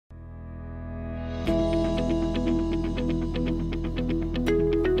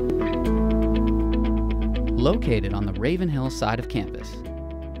Located on the Ravenhill side of campus,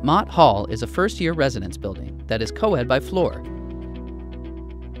 Mott Hall is a first-year residence building that is co-ed by floor.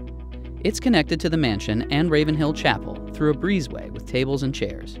 It's connected to the mansion and Ravenhill Chapel through a breezeway with tables and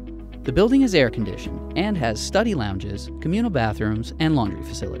chairs. The building is air-conditioned and has study lounges, communal bathrooms, and laundry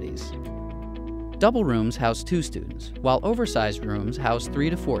facilities. Double rooms house 2 students, while oversized rooms house 3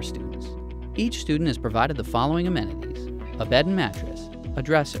 to 4 students. Each student is provided the following amenities: a bed and mattress, a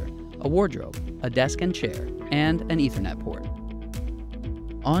dresser, a wardrobe, a desk and chair, and an Ethernet port.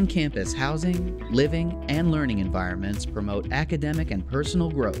 On-campus housing, living, and learning environments promote academic and personal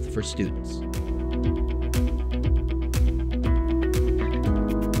growth for students.